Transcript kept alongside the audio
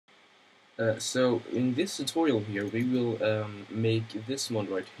So in this tutorial here, we will make this one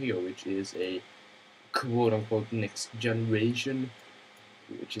right here, which is a quote-unquote next generation,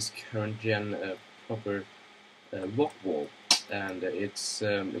 which is current gen proper rock wall, and it's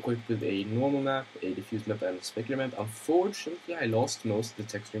equipped with a normal map, a diffuse map, and a specular map. Unfortunately, I lost most of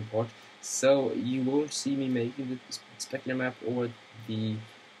the texturing part, so you won't see me making the specular map or the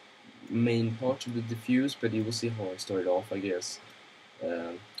main part of the diffuse, but you will see how I started off, I guess.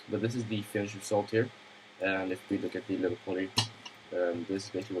 Um, but this is the finished result here, and if we look at the level poly, this is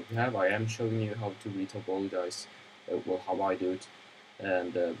basically what we have. I am showing you how to retopologize, well, how I do it,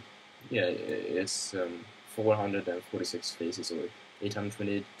 and yeah, it's 446 faces or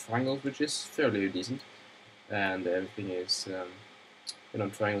 828 triangles, which is fairly decent, and everything is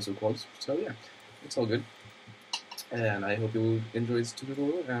triangles or quads. So yeah, it's all good, and I hope you will enjoy this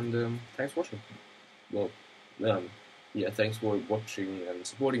tutorial, and thanks for watching. Well, um, yeah, thanks for watching and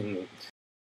supporting me.